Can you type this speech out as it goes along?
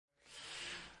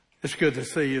It's good to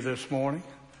see you this morning.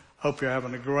 Hope you're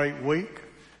having a great week.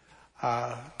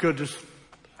 Good to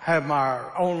have my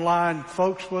online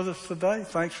folks with us today.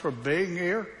 Thanks for being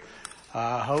here.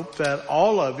 I hope that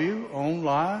all of you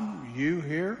online, you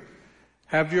here,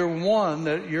 have your one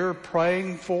that you're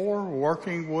praying for,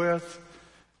 working with,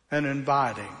 and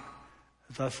inviting.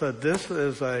 As I said, this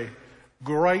is a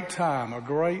great time, a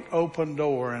great open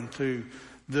door into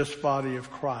this body of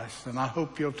Christ. And I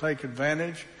hope you'll take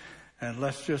advantage. And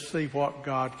let's just see what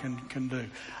God can do.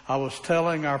 I was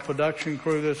telling our production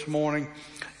crew this morning,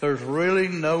 there's really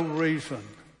no reason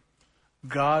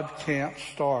God can't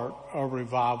start a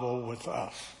revival with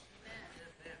us.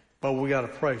 But we got to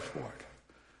pray for it.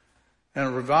 And a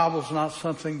revival is not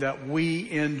something that we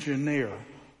engineer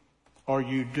or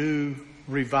you do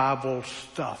revival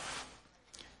stuff.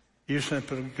 You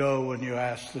simply go and you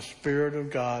ask the Spirit of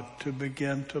God to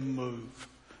begin to move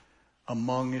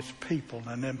among His people,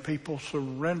 and then people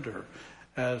surrender,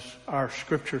 as our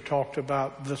scripture talked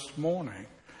about this morning.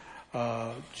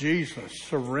 Jesus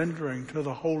surrendering to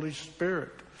the Holy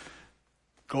Spirit,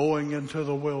 going into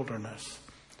the wilderness.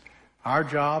 Our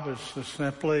job is to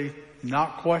simply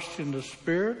not question the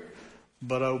Spirit,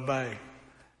 but obey.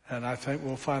 And I think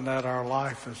we'll find that our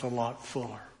life is a lot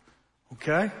fuller.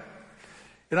 Okay?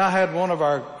 And I had one of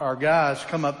our guys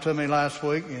come up to me last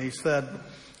week, and he said,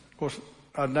 of course,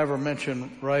 I'd never mentioned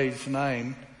Ray's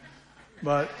name,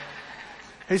 but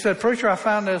he said, "Preacher, I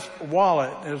found this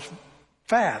wallet. It's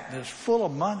fat. It's full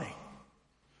of money."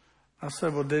 I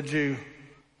said, "Well, did you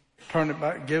turn it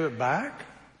back, give it back?"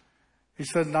 He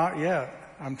said, "Not yet.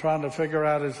 I'm trying to figure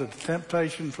out, is it a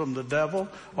temptation from the devil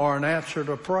or an answer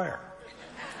to prayer?"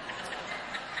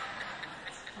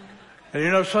 And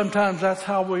you know, sometimes that's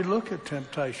how we look at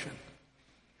temptation.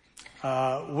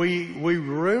 We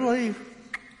really,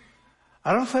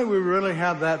 I don't think we really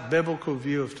have that biblical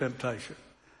view of temptation.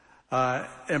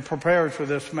 In preparing for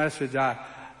this message, I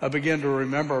began to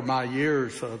remember my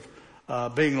years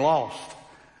of being lost.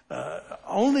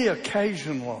 Only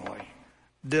occasionally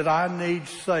did I need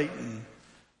Satan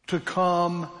to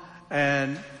come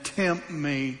and tempt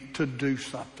me to do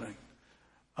something.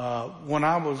 When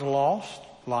I was lost,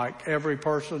 like every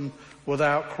person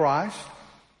without Christ,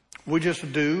 we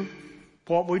just do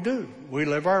what we do. We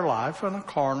live our life in a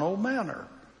carnal manner.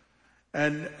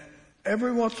 And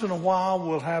every once in a while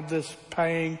we'll have this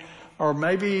pain, or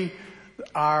maybe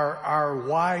our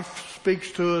wife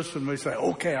speaks to us and we say,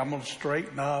 "Okay, I'm going to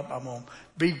straighten up. I'm going to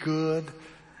be good."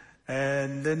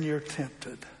 And then you're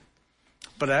tempted.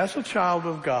 But as a child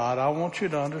of God, I want you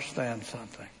to understand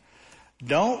something.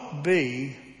 Don't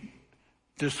be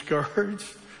discouraged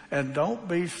and don't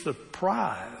be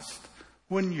surprised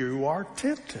when you are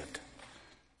tempted.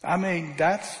 I mean,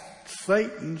 that's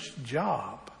Satan's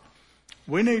job.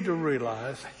 We need to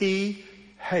realize he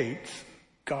hates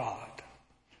God.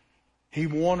 He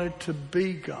wanted to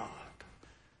be God.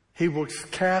 He was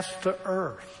cast to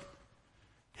earth.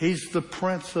 He's the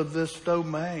prince of this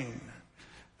domain.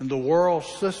 And the world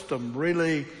system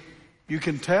really, you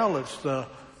can tell it's the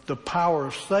power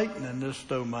of Satan in this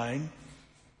domain.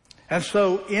 And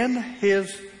so in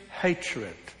his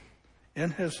hatred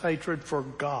for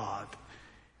God,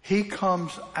 he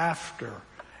comes after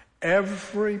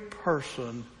every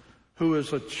person who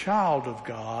is a child of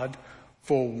God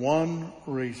for one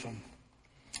reason.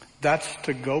 That's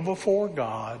to go before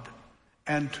God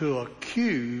and to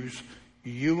accuse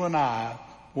you and I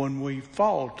when we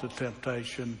fall to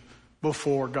temptation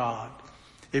before God.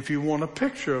 If you want a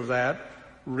picture of that,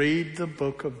 read the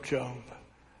book of Job.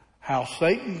 How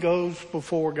Satan goes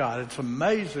before God. It's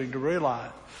amazing to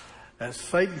realize that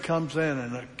Satan comes in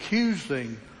and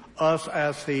accusing us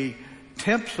as he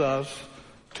tempts us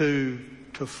to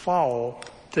fall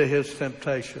to his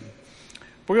temptation.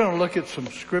 We're going to look at some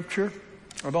scripture.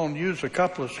 I'm going to use a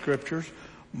couple of scriptures.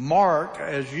 Mark,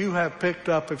 as you have picked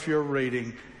up if you're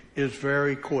reading, is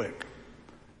very quick.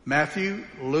 Matthew,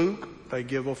 Luke, they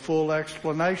give a full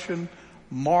explanation.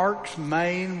 Mark's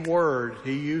main word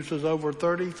he uses over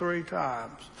 33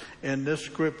 times in this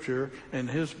scripture, in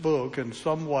his book, in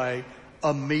some way,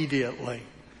 immediately.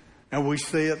 And we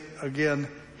see it again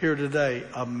here today,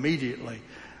 immediately.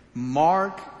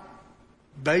 Mark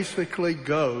basically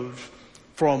goes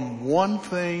from one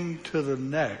thing to the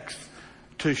next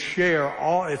to share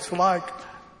all. It's like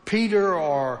Peter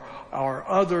or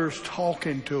others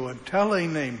talking to him,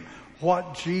 telling him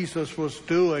what Jesus was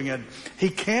doing, and he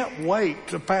can't wait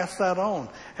to pass that on.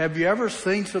 Have you ever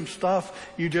seen some stuff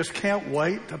you just can't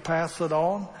wait to pass it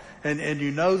on? And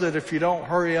you know that if you don't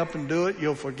hurry up and do it,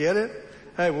 you'll forget it?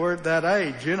 Hey, we're at that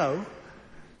age, you know.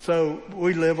 So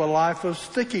we live a life of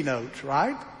sticky notes,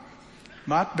 right?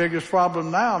 My biggest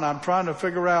problem now, and I'm trying to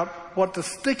figure out what the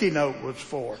sticky note was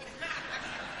for.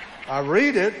 I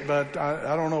read it, but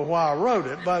I don't know why I wrote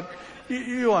it, but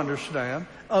you understand.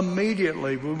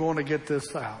 Immediately we want to get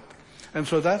this out. And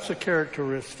so that's a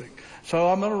characteristic. So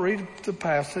I'm going to read the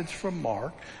passage from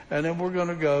Mark, and then we're going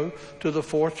to go to the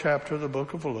 4th chapter of the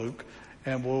book of Luke,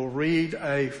 and we'll read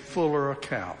a fuller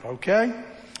account, okay?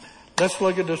 Let's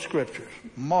look at the scriptures.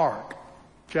 Mark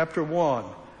chapter 1.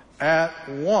 At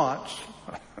once,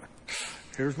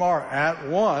 here's Mark, at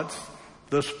once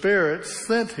the Spirit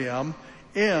sent him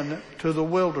into the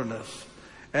wilderness.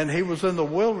 And he was in the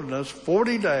wilderness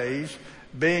 40 days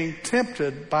being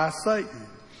tempted by Satan.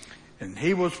 And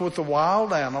he was with the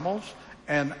wild animals,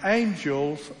 and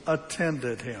angels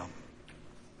attended him.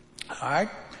 All right,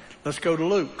 let's go to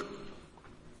Luke.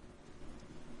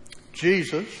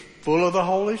 Jesus, full of the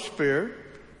Holy Spirit,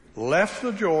 left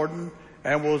the Jordan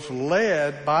and was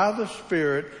led by the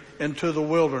Spirit into the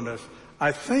wilderness.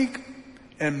 I think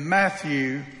in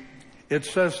Matthew it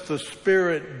says the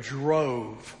Spirit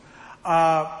drove.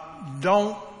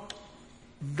 Don't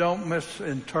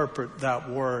misinterpret that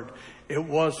word. He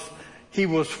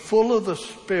was full of the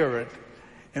Spirit,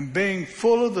 and being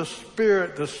full of the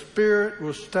Spirit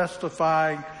was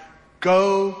testifying,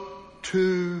 go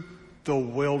to the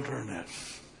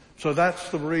wilderness. So that's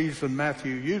the reason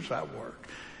Matthew used that word.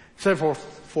 He said for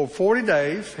 40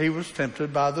 days he was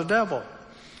tempted by the devil.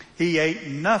 He ate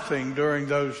nothing during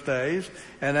those days,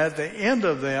 and at the end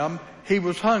of them he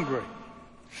was hungry.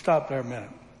 Stop there a minute.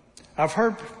 I've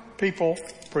heard people,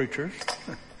 preachers,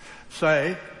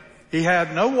 say he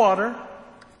had no water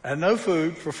and no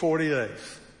food for 40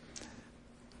 days.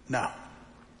 No.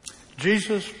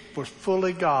 Jesus was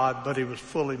fully God, but he was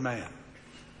fully man.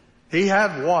 He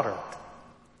had water,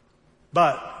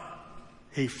 but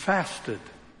he fasted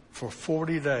for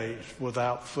 40 days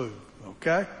without food.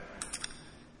 Okay?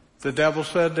 The devil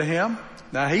said to him,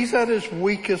 now he's at his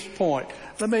weakest point.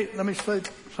 Let me say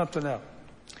something else.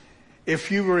 If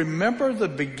you remember the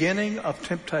beginning of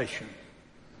temptation,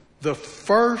 the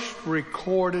first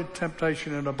recorded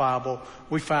temptation in the Bible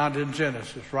we found in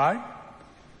Genesis, right?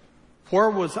 Where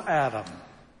was Adam?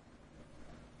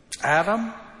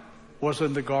 Adam was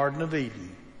in the Garden of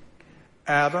Eden.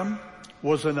 Adam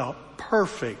was in a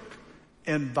perfect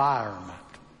environment.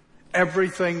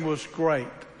 Everything was great.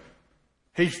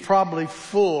 He's probably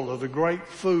full of the great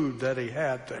food that he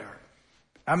had there.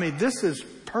 I mean, this is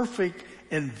perfect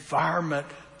environment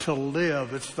to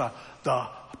live. It's the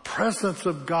presence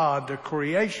of God, the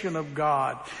creation of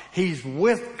God. He's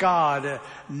with God,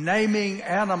 naming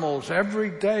animals. Every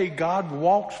day God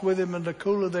walks with him in the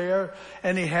cool of the air,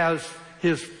 and he has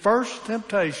his first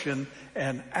temptation,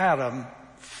 and Adam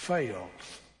fails.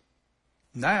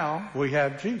 Now we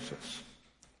have Jesus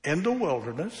in the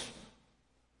wilderness,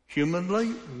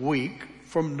 humanly weak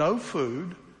from no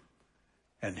food,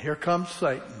 and here comes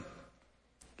Satan.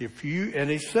 And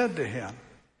he said to him,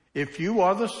 if you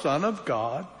are the Son of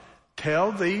God,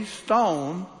 tell these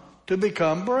stones to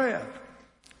become bread.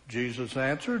 Jesus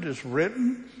answered, it's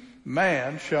written,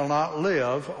 man shall not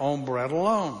live on bread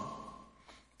alone.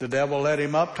 The devil led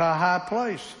him up to a high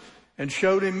place and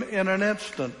showed him in an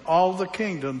instant all the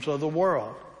kingdoms of the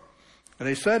world. And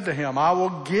he said to him, I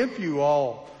will give you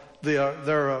all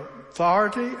their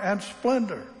authority and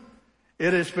splendor.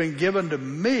 It has been given to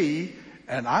me,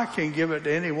 and I can give it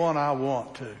to anyone I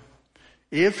want to.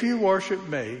 If you worship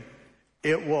me,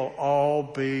 it will all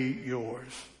be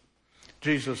yours.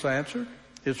 Jesus answered,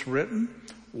 it's written,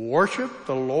 worship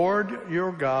the Lord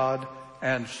your God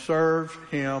and serve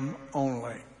him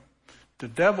only. The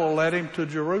devil led him to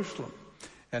Jerusalem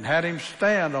and had him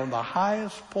stand on the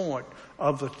highest point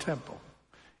of the temple.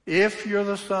 If you're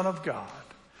the Son of God.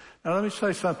 Now let me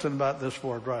say something about this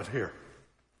word right here.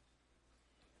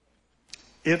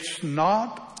 It's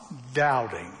not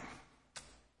doubting.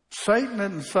 Satan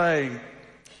isn't saying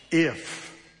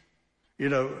if.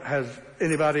 Has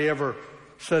anybody ever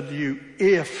said to you,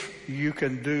 if you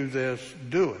can do this,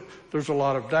 do it? There's a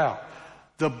lot of doubt.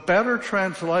 The better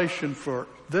translation for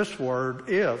this word,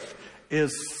 if,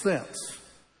 is since.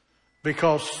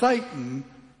 Because Satan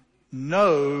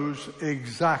knows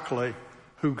exactly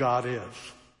who God is.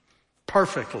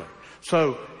 Perfectly.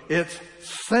 So it's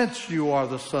since you are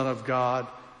the Son of God,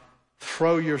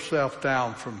 throw yourself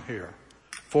down from here.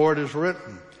 For it is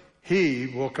written, he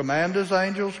will command his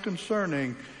angels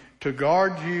concerning to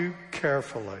guard you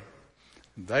carefully.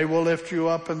 They will lift you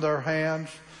up in their hands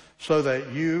so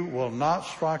that you will not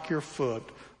strike your foot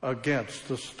against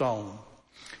the stone.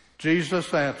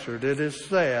 Jesus answered, it is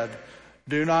said,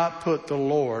 do not put the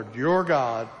Lord your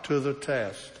God to the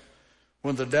test.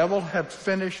 When the devil had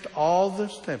finished all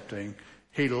this tempting,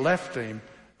 He left him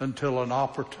until an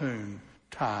opportune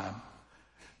time.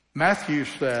 Matthew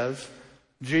says,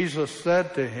 Jesus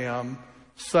said to him,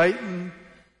 Satan,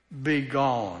 be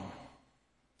gone.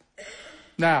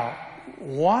 Now,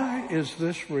 why is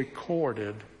this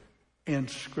recorded in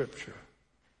Scripture?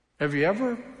 Have you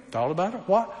ever thought about it?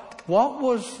 What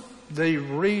was the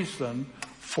reason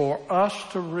for us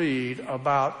to read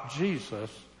about Jesus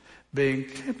being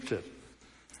tempted?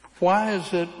 Why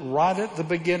is it right at the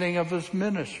beginning of his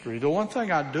ministry? The one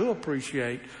thing I do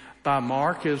appreciate by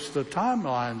Mark is the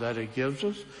timeline that he gives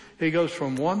us. He goes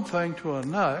from one thing to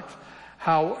another.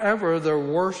 However, there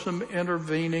were some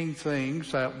intervening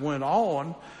things that went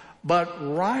on,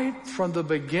 but right from the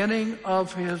beginning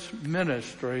of his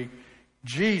ministry,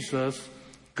 Jesus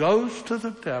goes to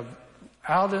the devil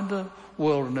out in the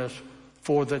wilderness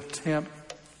for the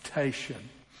temptation.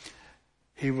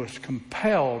 He was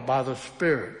compelled by the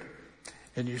Spirit.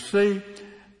 And you see,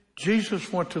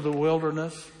 Jesus went to the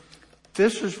wilderness.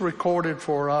 This is recorded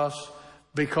for us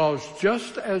because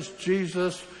just as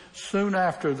Jesus soon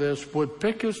after this would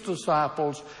pick his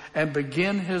disciples and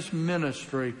begin his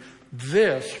ministry,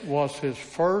 this was his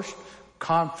first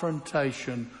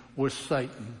confrontation with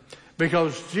Satan.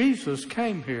 Because Jesus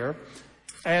came here,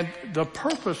 and the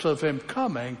purpose of him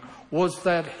coming was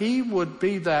that he would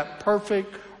be that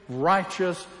perfect,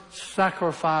 righteous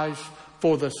sacrifice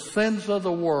for the sins of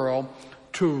the world,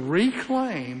 to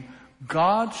reclaim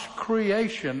God's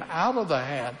creation out of the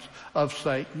hands of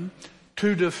Satan,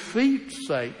 to defeat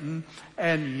Satan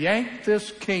and yank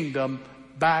this kingdom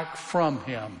back from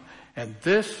him. And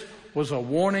this was a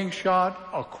warning shot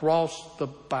across the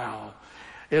bow.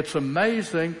 It's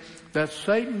amazing that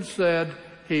Satan said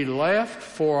he left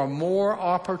for a more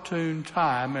opportune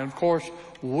time. And of course,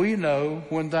 we know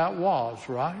when that was,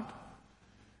 right?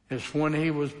 It's when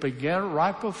he was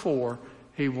right before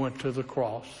he went to the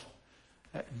cross,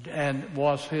 and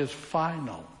was his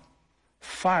final.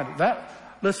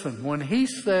 Listen, when he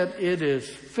said it is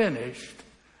finished,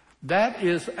 that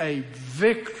is a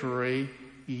victory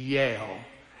yell.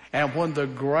 And when the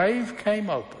grave came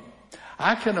open,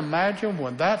 I can imagine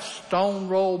when that stone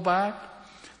rolled back,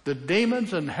 the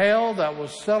demons in hell that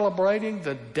was celebrating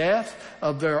the death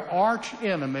of their arch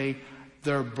enemy,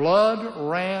 their blood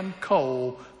ran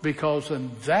cold, because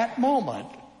in that moment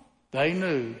they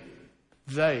knew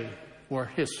they were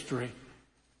history.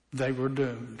 They were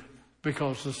doomed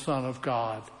because the Son of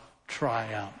God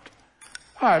triumphed.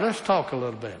 All right, let's talk a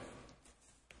little bit.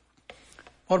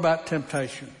 What about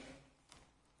temptation?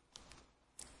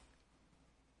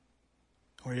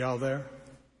 Are y'all there?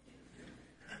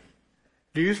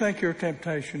 Do you think your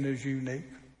temptation is unique?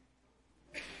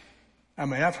 I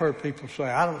mean, I've heard people say,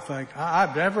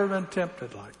 I've never been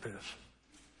tempted like this.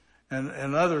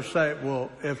 And others say, well,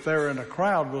 if they're in a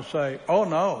crowd, will say, oh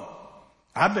no,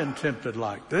 I've been tempted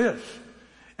like this.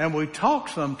 And we talk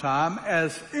sometime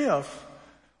as if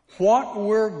what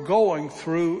we're going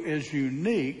through is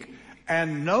unique,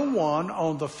 and no one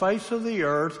on the face of the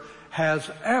earth has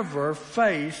ever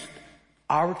faced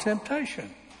our temptation.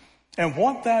 And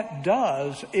what that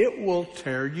does, it will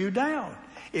tear you down.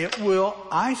 It will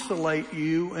isolate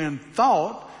you in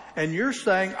thought, and you're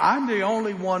saying, I'm the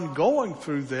only one going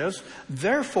through this,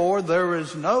 therefore there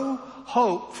is no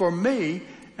hope for me.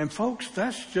 And folks,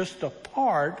 that's just a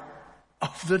part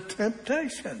of the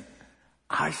temptation.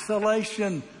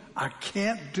 Isolation. I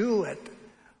can't do it.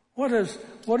 What does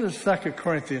 2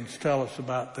 Corinthians tell us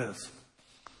about this?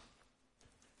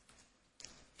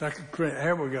 2 Corinthians,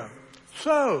 here we go.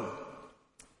 So,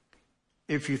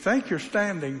 if you think you're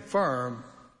standing firm,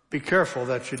 be careful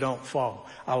that you don't fall.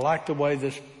 I like the way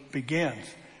this begins,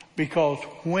 because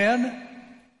when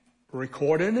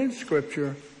recorded in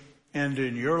Scripture and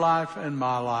in your life and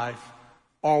my life,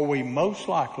 are we most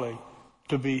likely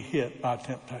to be hit by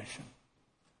temptation?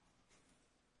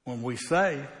 When we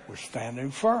say we're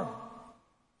standing firm,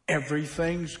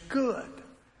 everything's good,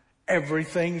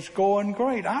 everything's going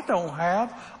great, I don't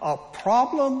have a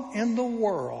problem in the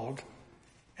world,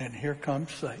 and here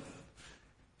comes Satan.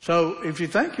 So if you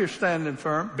think you're standing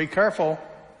firm, be careful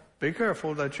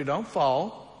that you don't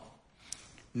fall.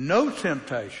 No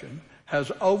temptation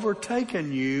has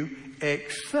overtaken you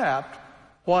except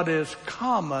what is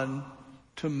common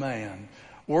to man.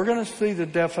 We're going to see the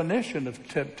definition of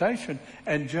temptation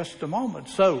in just a moment.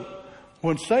 So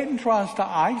when Satan tries to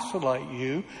isolate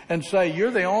you and say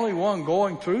you're the only one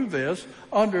going through this,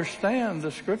 understand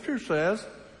the Scripture says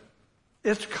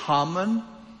it's common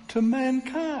to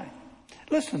mankind.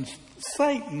 Listen,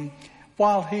 Satan,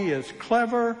 while he is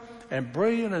clever and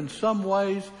brilliant in some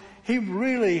ways, he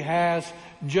really has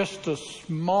just a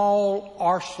small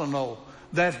arsenal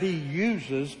that he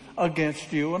uses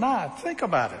against you and I. Think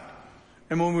about it.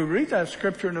 And when we read that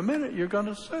scripture in a minute, you're going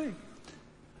to see.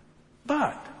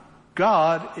 But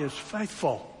God is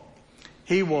faithful.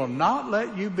 He will not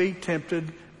let you be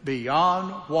tempted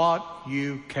beyond what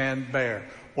you can bear.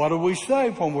 What do we say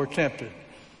when we're tempted?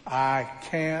 I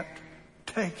can't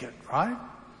take it, right?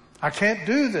 I can't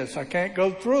do this. I can't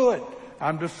go through it.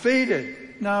 I'm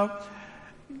defeated. No.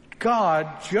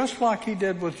 God, just like he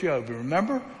did with Job.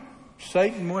 Remember?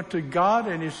 Satan went to God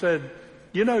and he said,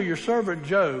 you know, your servant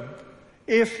Job,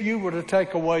 if you were to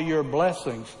take away your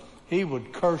blessings, he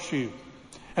would curse you.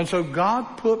 And so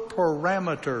God put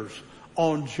parameters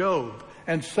on Job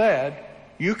and said,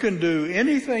 you can do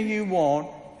anything you want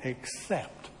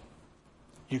except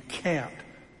you can't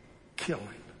kill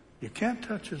him. You can't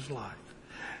touch his life.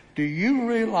 Do you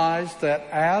realize that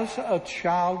as a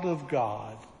child of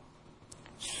God,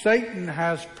 Satan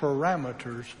has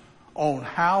parameters on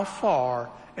how far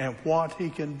and what he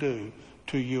can do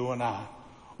to you and I?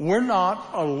 We're not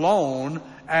alone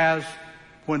as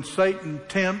when Satan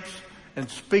tempts and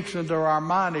speaks into our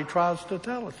mind, he tries to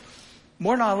tell us.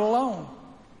 We're not alone.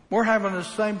 We're having the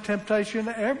same temptation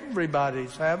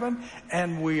everybody's having,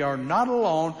 and we are not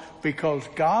alone because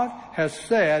God has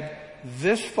said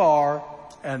this far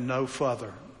and no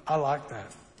further. I like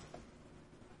that.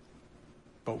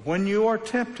 But when you are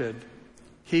tempted,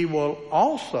 he will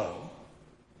also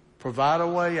provide a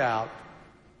way out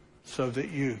so that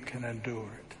you can endure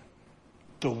it.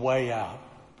 The way out.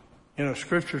 You know,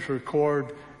 scriptures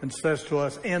record and says to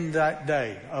us, in that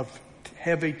day of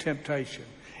heavy temptation,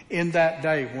 in that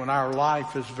day when our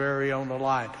life is very on the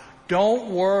line, don't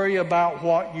worry about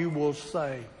what you will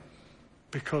say,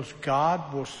 because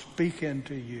God will speak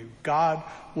into you. God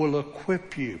will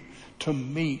equip you to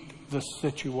meet the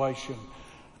situation.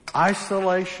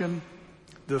 Isolation,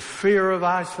 the fear of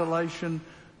isolation,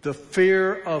 the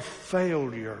fear of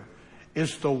failure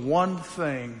is the one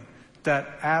thing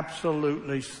that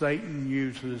absolutely Satan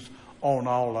uses on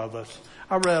all of us.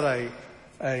 I read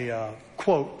a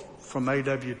quote from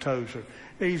A.W. Tozer.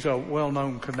 He's a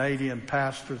well-known Canadian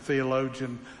pastor,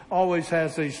 theologian, always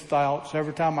has these thoughts.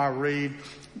 Every time I read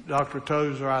Dr.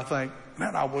 Tozer, I think,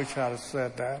 man, I wish I'd have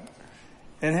said that.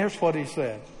 And here's what he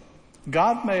said.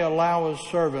 God may allow his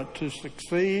servant to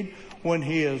succeed when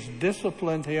he has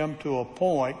disciplined him to a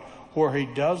point where he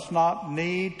does not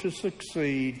need to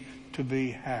succeed to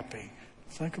be happy.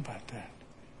 Think about that.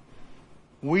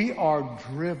 We are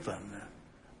driven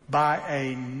by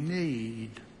a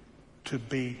need to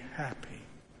be happy.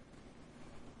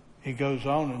 He goes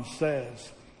on and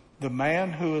says, the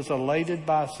man who is elated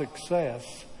by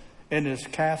success and is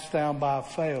cast down by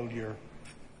failure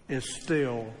is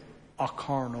still a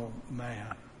carnal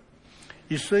man.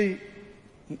 You see,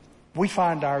 we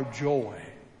find our joy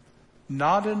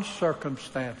not in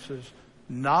circumstances,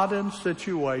 not in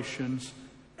situations,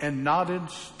 and not in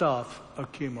stuff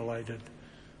accumulated.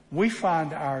 We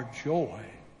find our joy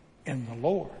in the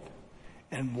Lord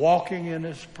and walking in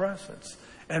his presence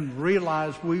and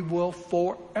realize we will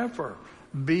forever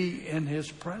be in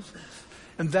his presence.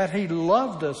 And that he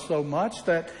loved us so much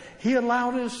that he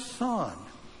allowed his son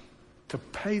to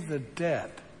pay the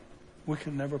debt we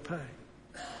can never pay.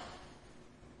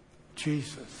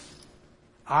 Jesus.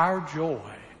 Our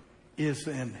joy is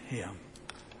in him.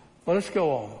 Well, let's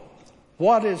go on.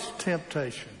 What is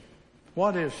temptation?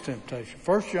 What is temptation?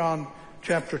 1 John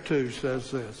chapter 2 says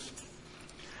this.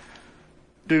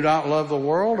 Do not love the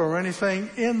world or anything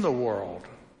in the world.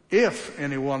 If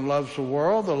anyone loves the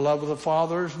world, the love of the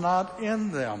Father is not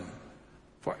in them.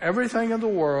 For everything in the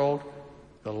world,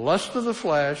 the lust of the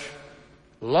flesh,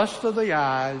 lust of the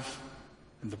eyes,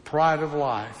 and the pride of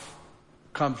life,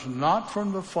 comes not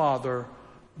from the Father,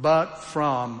 but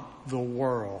from the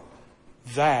world.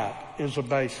 That is a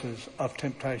basis of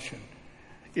temptation.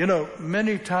 You know,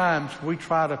 many times we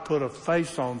try to put a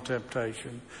face on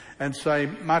temptation and say,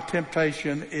 my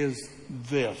temptation is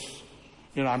this.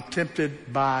 You know, I'm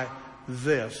tempted by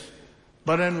this.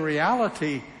 But in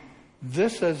reality,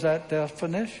 this is that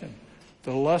definition.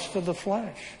 The lust of the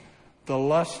flesh, the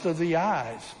lust of the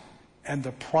eyes, and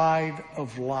the pride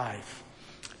of life.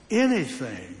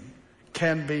 Anything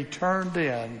can be turned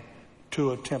in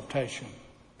to a temptation.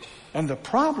 And the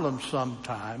problem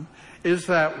sometimes is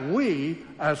that we,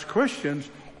 as Christians,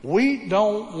 we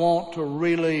don't want to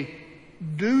really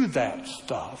do that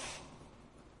stuff.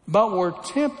 But we're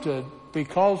tempted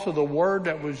because of the word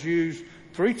that was used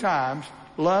 3 times,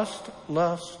 lust,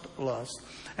 lust, lust.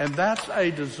 And that's a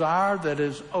desire that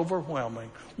is overwhelming.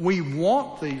 We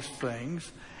want these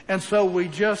things, and so we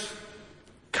just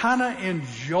kind of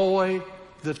enjoy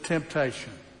the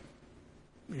temptation.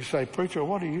 You say, preacher,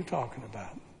 what are you talking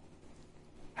about?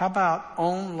 How about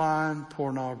online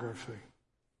pornography?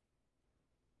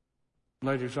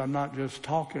 Ladies, I'm not just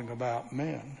talking about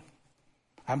men.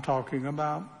 I'm talking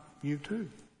about you too.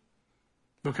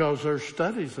 Because there's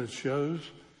studies that shows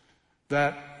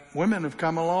that women have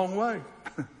come a long way.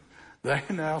 They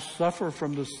now suffer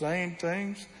from the same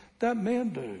things that men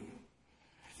do.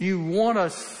 You want to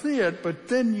see it, but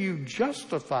then you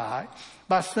justify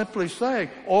by simply saying,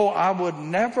 oh, I would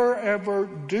never ever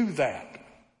do that.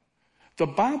 The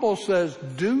Bible says,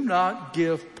 do not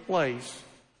give place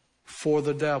for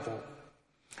the devil.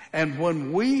 And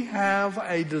when we have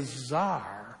a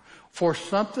desire for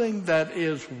something that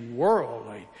is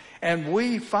worldly, and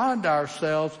we find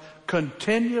ourselves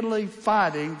continually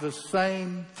fighting the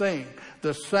same thing,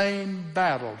 the same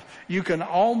battles. You can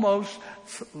almost,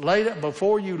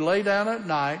 before you lay down at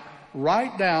night,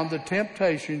 write down the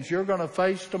temptations you're going to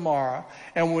face tomorrow.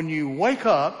 And when you wake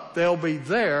up, they'll be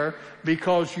there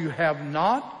because you have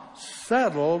not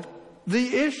settled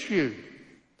the issue.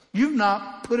 You've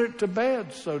not put it to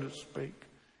bed, so to speak.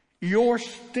 You're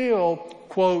still,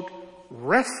 quote,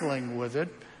 wrestling with it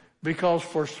because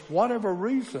for whatever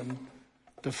reason,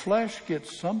 the flesh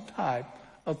gets some type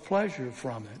of pleasure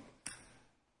from it.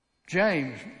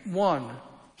 James 1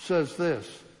 says this,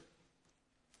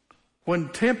 when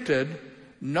tempted,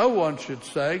 no one should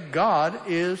say, God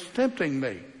is tempting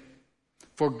me.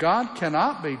 For God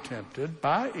cannot be tempted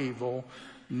by evil,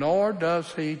 nor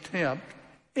does he tempt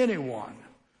anyone.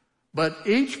 But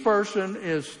each person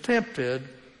is tempted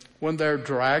when they're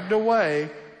dragged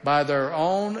away by their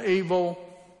own evil.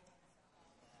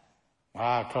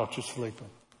 I caught you sleeping.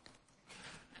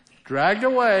 Dragged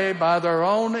away by their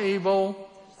own evil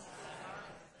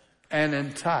and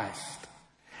enticed.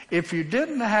 If you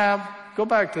didn't have, go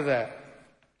back to that.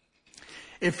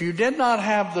 If you did not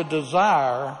have the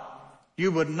desire,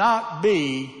 you would not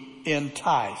be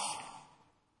enticed.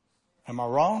 Am I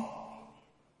wrong?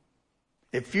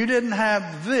 If you didn't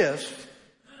have this,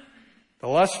 the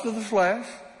lust of the flesh,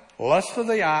 lust of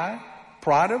the eye,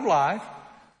 pride of life,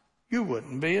 you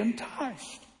wouldn't be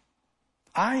enticed.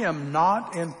 I am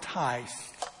not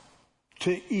enticed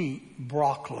to eat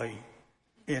broccoli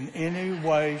in any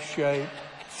way, shape,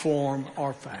 form,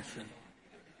 or fashion.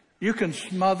 You can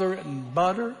smother it in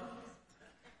butter.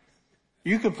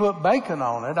 You could put bacon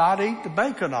on it. I'd eat the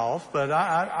bacon off, but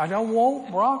I don't want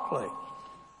broccoli.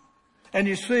 And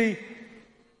you see,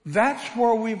 that's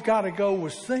where we've got to go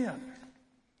with sin.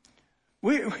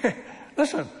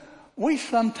 Listen, we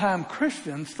sometimes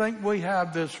Christians think we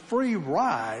have this free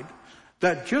ride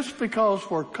that just because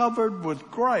we're covered with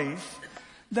grace,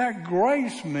 that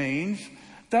grace means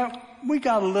that we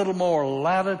got a little more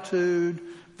latitude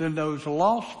than those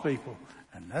lost people.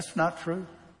 And that's not true.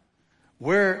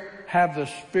 We have the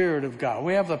Spirit of God.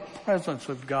 We have the presence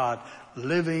of God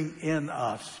living in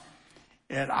us.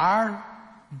 And our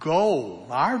goal,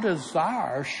 our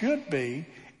desire should be,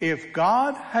 if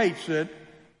God hates it,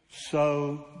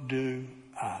 so do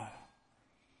I.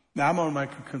 Now I'm going to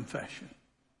make a confession.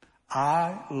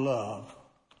 I love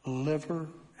liver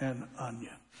and onions.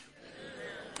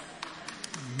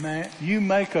 Man, you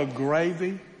make a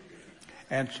gravy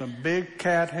and some big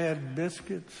cat head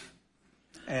biscuits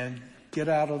and get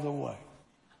out of the way.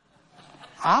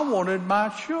 I wanted my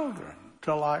children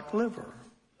to like liver.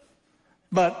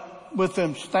 But with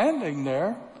them standing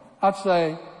there, I'd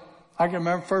say, I can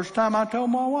remember the first time I told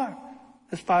my wife,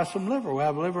 let's buy some liver. We'll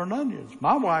have liver and onions.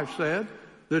 My wife said,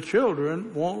 the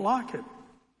children won't like it.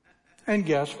 And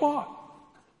guess what?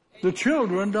 The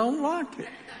children don't like it.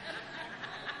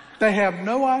 They have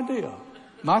no idea.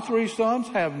 My 3 sons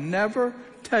have never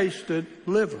tasted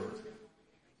liver.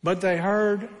 But they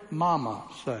heard Mama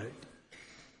say,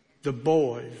 the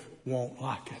boys won't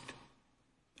like it.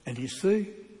 And you see,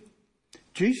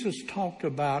 Jesus talked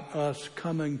about us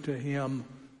coming to him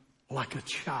like a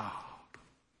child.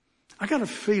 I got a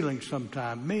feeling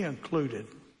sometimes, me included,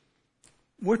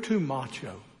 we're too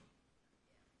macho.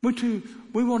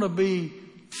 We want to be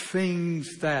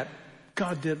things that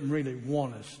God didn't really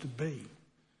want us to be.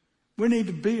 We need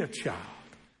to be a child.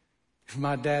 If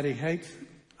my daddy hates it,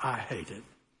 I hate it.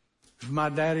 If my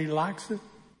daddy likes it,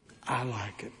 I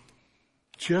like it.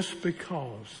 Just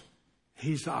because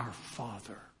he's our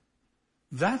Father.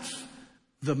 That's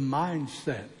the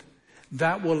mindset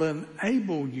that will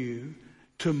enable you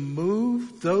to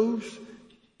move those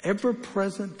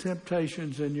ever-present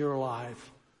temptations in your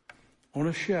life on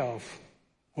a shelf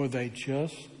where they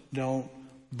just don't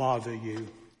bother you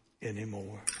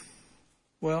anymore.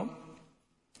 Well,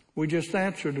 we just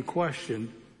answered the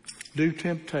question, do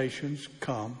temptations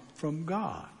come from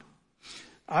God?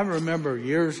 I remember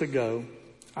years ago,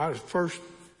 I was first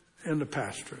in the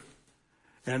pastorate.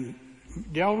 And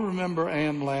do y'all remember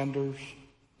Ann Landers?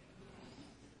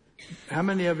 How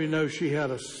many of you know she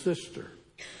had a sister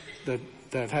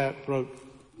that wrote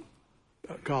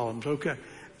columns? Okay.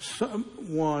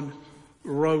 Someone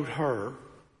wrote her,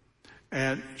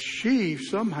 and she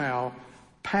somehow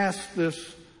passed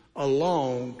this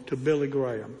along to Billy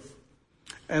Graham.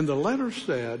 And the letter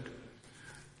said,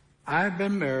 I've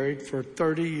been married for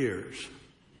 30 years,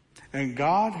 and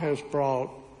God has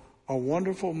brought a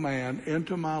wonderful man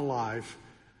into my life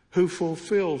who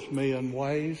fulfills me in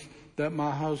ways that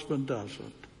my husband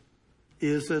doesn't.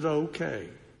 Is it okay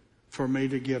for me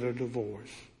to get a divorce?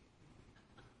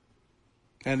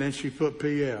 And then she put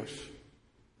P.S.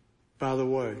 By the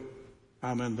way,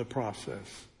 I'm in the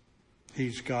process.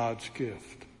 He's God's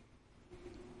gift.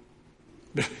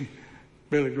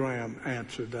 Billy Graham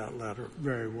answered that letter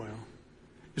very well.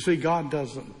 You see, God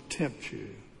doesn't tempt you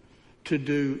to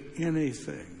do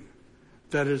anything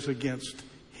that is against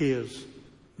His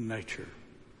nature.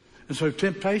 And so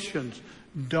temptations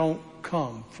don't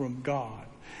come from God.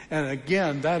 And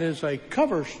again, that is a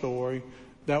cover story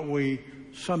that we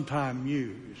sometimes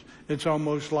use. It's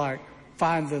almost like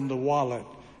finding the wallet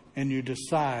and you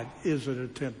decide, is it a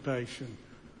temptation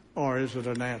or is it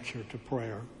an answer to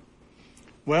prayer?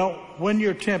 Well, when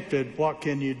you're tempted, what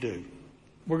can you do?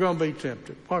 We're going to be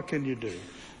tempted. What can you do?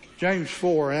 James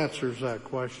 4 answers that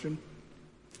question.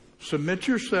 Submit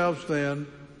yourselves then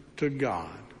to God.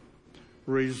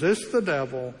 Resist the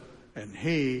devil and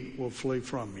he will flee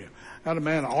from you. I had a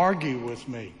man argue with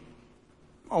me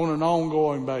on an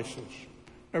ongoing basis.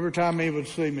 Every time he would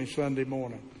see me Sunday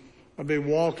morning, I'd be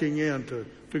walking in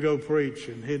to go preach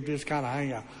and he'd just kind of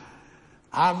hang out.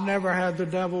 I've never had the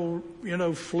devil,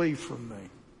 flee from me.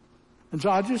 And so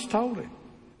I just told him,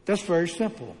 that's very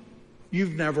simple.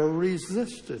 You've never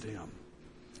resisted him.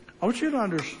 I want you to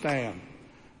understand,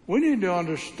 we need to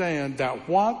understand that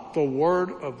what the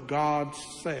Word of God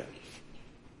says,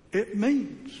 it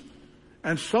means.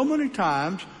 And so many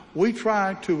times we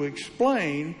try to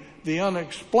explain the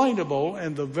unexplainable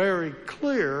and the very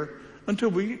clear until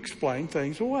we explain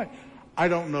things away. I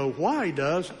don't know why he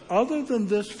does, other than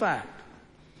this fact.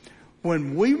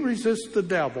 When we resist the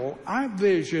devil, I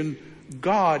vision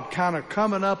God kind of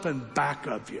coming up in back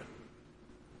of you.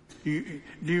 Do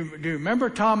you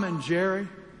remember Tom and Jerry?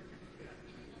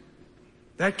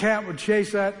 That cat would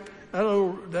chase that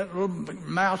little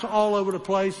mouse all over the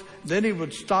place. Then he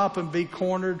would stop and be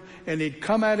cornered, and he'd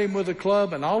come at him with a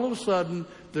club, and all of a sudden,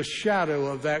 the shadow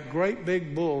of that great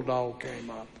big bulldog came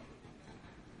up.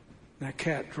 That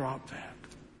cat dropped that.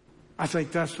 I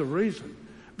think that's the reason.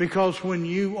 Because when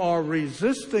you are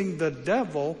resisting the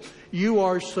devil, you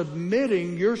are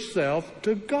submitting yourself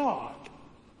to God.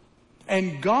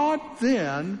 And God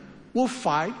then will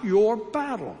fight your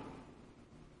battle.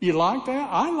 You like that?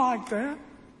 I like that.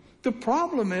 The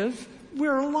problem is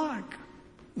we're alike.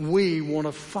 We want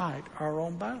to fight our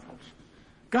own battles.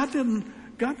 God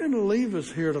didn't leave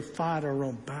us here to fight our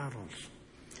own battles.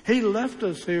 He left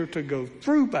us here to go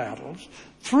through battles,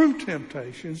 through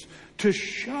temptations, to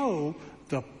show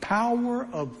the power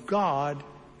of God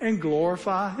and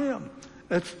glorify Him.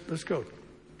 Let's go.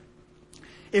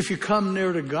 If you come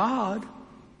near to God,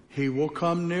 He will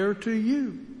come near to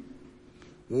you.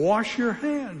 Wash your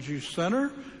hands, you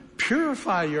sinner.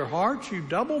 Purify your hearts, you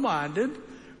double-minded.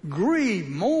 Grieve,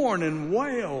 mourn, and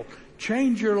wail.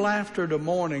 Change your laughter to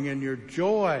mourning and your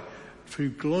joy to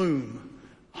gloom.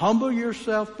 Humble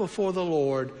yourself before the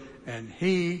Lord, and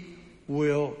He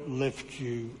will lift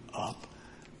you up.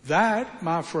 That,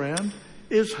 my friend,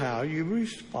 is how you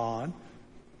respond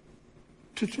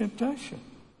to temptation.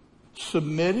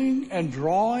 Submitting and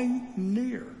drawing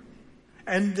near.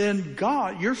 And then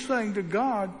God, you're saying to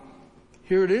God,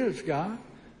 here it is, God.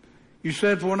 You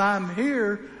said, when I'm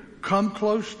here, come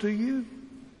close to you.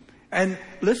 And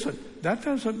listen, that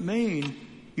doesn't mean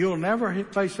you'll never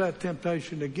face that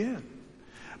temptation again.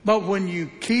 But when you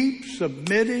keep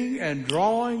submitting and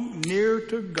drawing near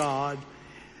to God,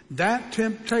 that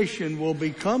temptation will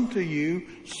become to you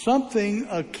something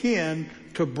akin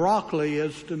to broccoli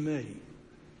is to me.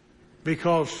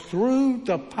 Because through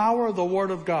the power of the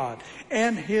Word of God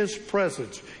and His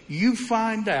presence, you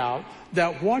find out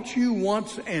that what you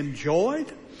once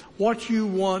enjoyed, what you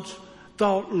once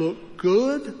thought looked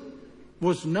good,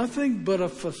 was nothing but a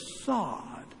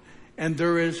facade. And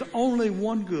there is only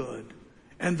one good,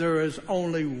 and there is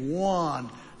only one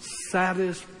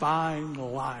satisfying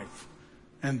life,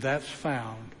 and that's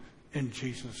found in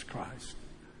Jesus Christ.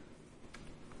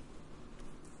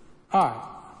 All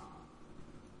right.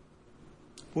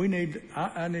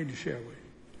 I need to share with you.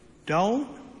 Don't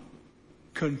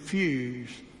confuse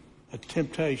a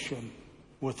temptation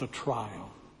with a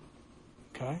trial.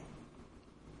 Okay?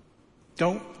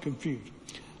 Don't confuse.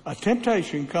 A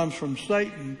temptation comes from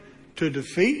Satan to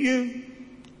defeat you,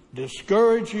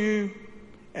 discourage you,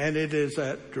 and it is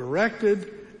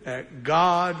directed at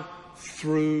God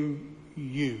through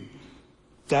you.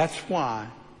 That's why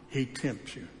he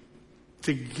tempts you,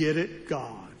 to get at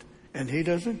God. And he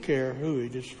doesn't care who he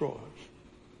destroys.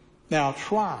 Now,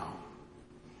 trial.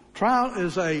 Trial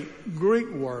is a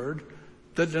Greek word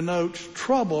that denotes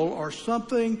trouble or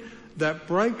something that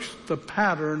breaks the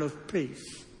pattern of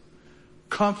peace,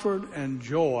 comfort, and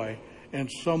joy in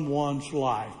someone's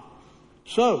life.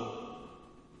 So,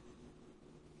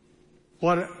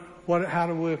 how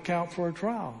do we account for a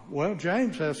trial? Well,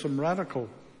 James has some radical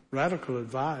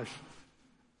advice.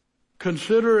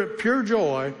 Consider it pure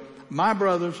joy, my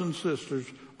brothers and sisters,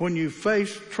 when you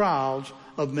face trials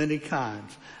of many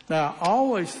kinds. Now, I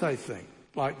always say things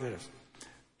like this.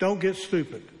 Don't get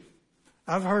stupid.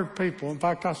 I've heard people, in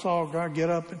fact, I saw a guy get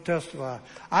up and testify.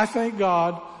 I thank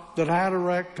God that I had a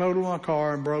wreck, totaled my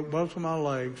car, and broke both of my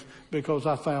legs because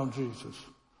I found Jesus.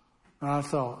 And I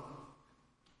thought,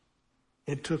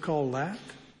 it took all that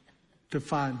to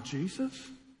find Jesus?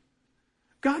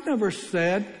 God never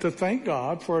said to thank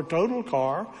God for a total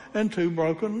car and 2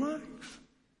 broken legs.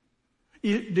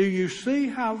 Do you see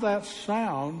how that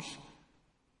sounds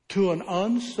to an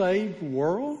unsaved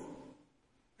world?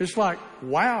 It's like,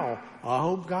 wow, I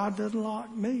hope God doesn't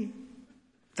like me.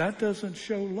 That doesn't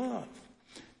show love.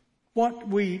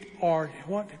 What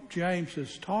James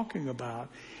is talking about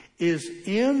is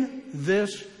in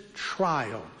this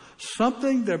trial,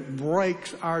 something that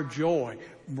breaks our joy,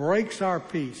 breaks our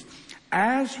peace.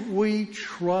 As we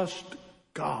trust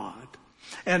God,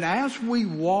 and as we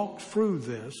walk through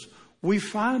this, we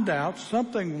find out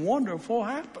something wonderful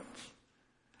happens.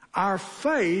 Our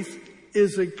faith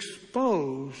is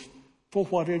exposed for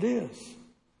what it is.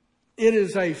 It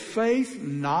is a faith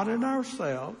not in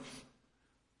ourselves,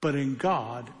 but in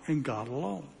God and God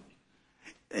alone.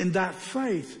 And that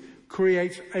faith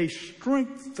creates a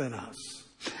strength in us.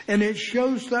 And it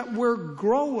shows that we're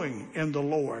growing in the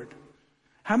Lord.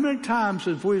 How many times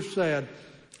have we said,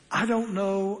 I don't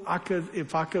know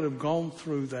if I could have gone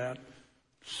through that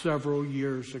several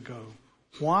years ago.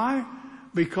 Why?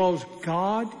 Because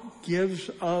God gives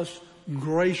us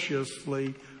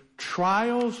graciously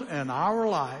trials in our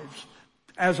lives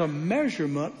as a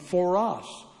measurement for us.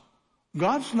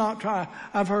 God's not trying.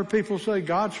 I've heard people say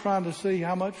God's trying to see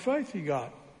how much faith you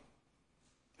got.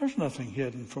 There's nothing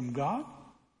hidden from God.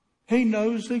 He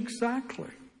knows exactly.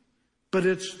 But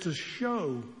it's to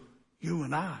show you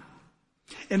and I.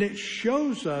 And it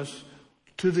shows us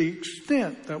to the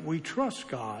extent that we trust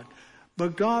God.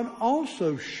 But God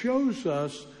also shows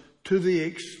us to the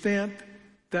extent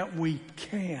that we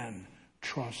can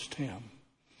trust Him.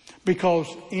 Because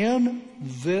in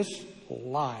this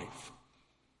life,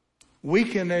 we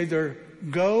can either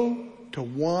go to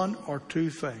one or two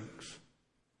things.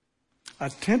 A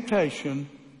temptation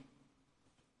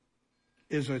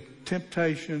is a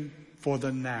temptation for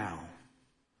the now.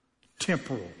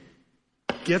 Temporal.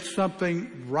 Get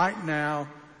something right now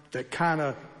that kind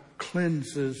of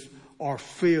cleanses or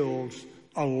fills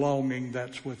a longing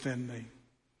that's within me.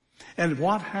 And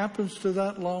what happens to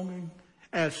that longing?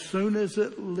 As soon as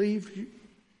it leaves you,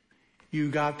 you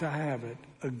got to have it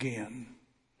again.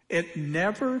 It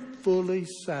never fully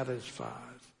satisfies.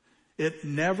 It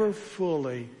never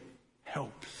fully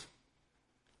helps.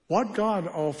 What God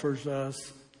offers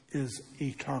us is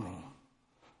eternal.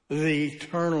 The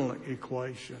eternal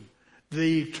equation.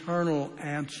 The eternal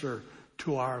answer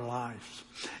to our lives.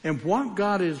 And what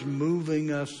God is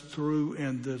moving us through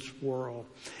in this world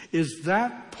is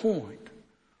that point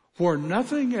where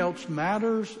nothing else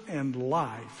matters in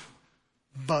life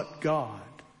but God.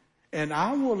 And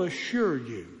I will assure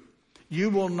you, you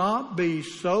will not be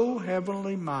so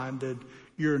heavenly minded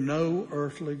you're no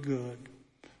earthly good.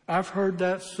 I've heard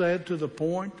that said to the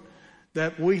point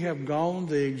that we have gone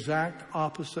the exact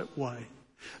opposite way.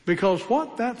 Because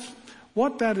what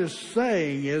that is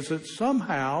saying is that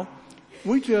somehow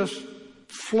we just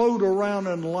float around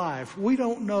in life. We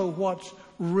don't know what's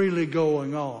really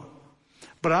going on.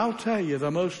 But I'll tell you,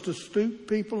 the most astute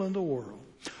people in the world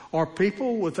are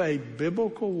people with a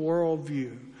biblical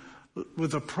worldview,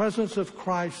 with the presence of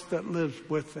Christ that lives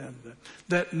within them,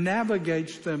 that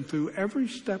navigates them through every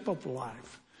step of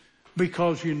life.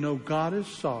 Because you know God is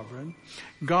sovereign.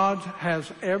 God has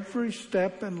every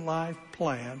step in life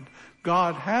planned.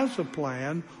 God has a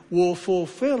plan, will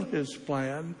fulfill His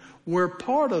plan. We're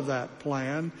part of that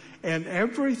plan, and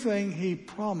everything He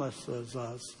promises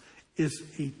us is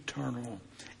eternal.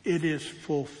 It is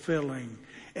fulfilling.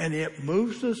 And it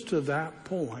moves us to that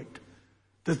point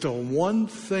that the one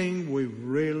thing we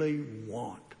really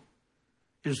want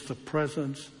is the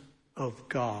presence of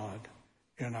God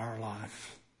in our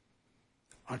life.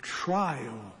 A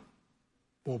trial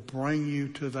will bring you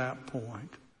to that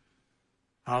point.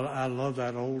 I love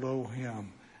that old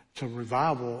hymn. It's a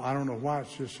revival. I don't know why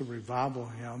it's just a revival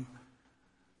hymn.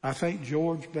 I think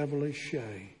George Beverly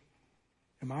Shea.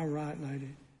 Am I right, lady?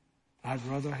 I'd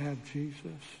rather have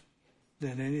Jesus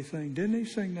than anything. Didn't he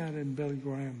sing that in Billy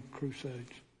Graham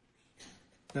Crusades?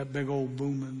 That big old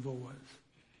booming voice.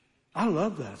 I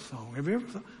love that song. Have you ever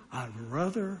thought, I'd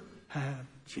rather have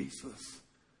Jesus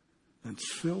than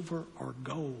silver or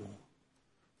gold,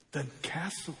 than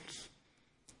castles.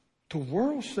 The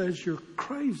world says you're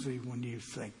crazy when you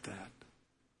think that.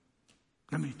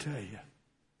 Let me tell you,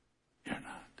 you're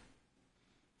not.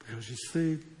 Because you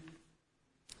see,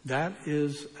 that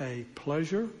is a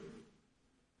pleasure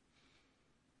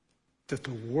that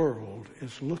the world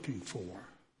is looking for,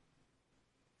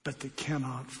 but they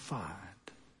cannot find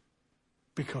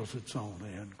because it's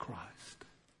only in Christ.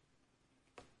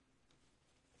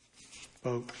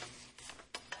 Folks,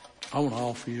 I want to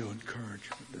offer you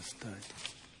encouragement this day.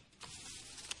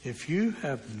 If you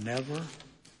have never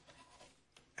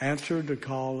answered the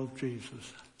call of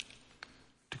Jesus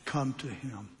to come to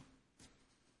Him,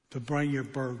 to bring your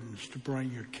burdens, to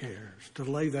bring your cares, to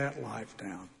lay that life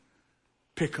down,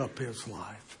 pick up His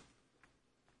life,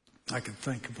 I can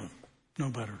think of no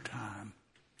better time.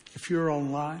 If you're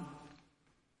online,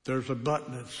 there's a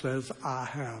button that says, I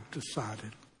have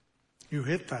decided. You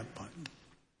hit that button.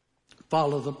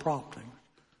 Follow the prompting.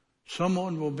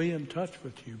 Someone will be in touch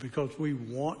with you because we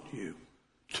want you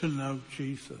to know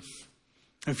Jesus.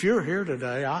 If you're here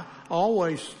today, I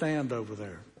always stand over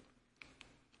there.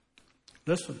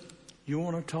 Listen, you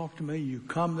want to talk to me, you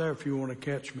come there. If you want to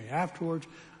catch me afterwards,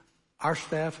 our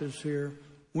staff is here.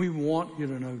 We want you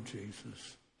to know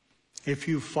Jesus. If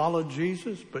you followed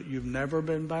Jesus, but you've never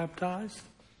been baptized,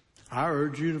 I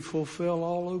urge you to fulfill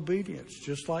all obedience,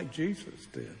 just like Jesus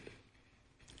did.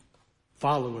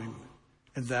 Follow Him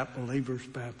in that believer's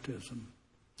baptism.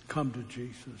 Come to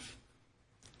Jesus.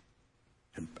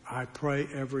 And I pray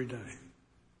every day,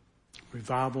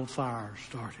 revival fires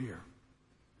start here.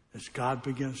 As God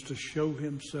begins to show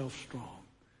Himself strong.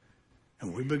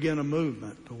 And we begin a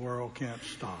movement the world can't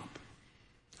stop.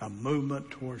 A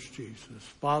movement towards Jesus.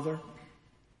 Father,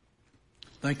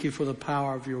 thank You for the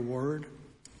power of Your word.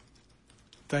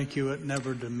 Thank You it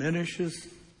never diminishes,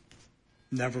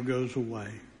 never goes away.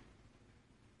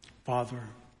 Father,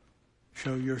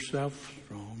 show Yourself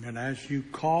strong. And as You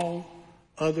call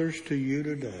others to You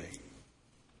today,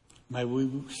 may we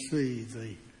see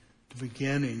the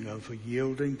beginning of a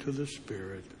yielding to the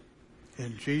Spirit.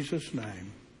 In Jesus'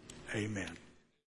 name, amen.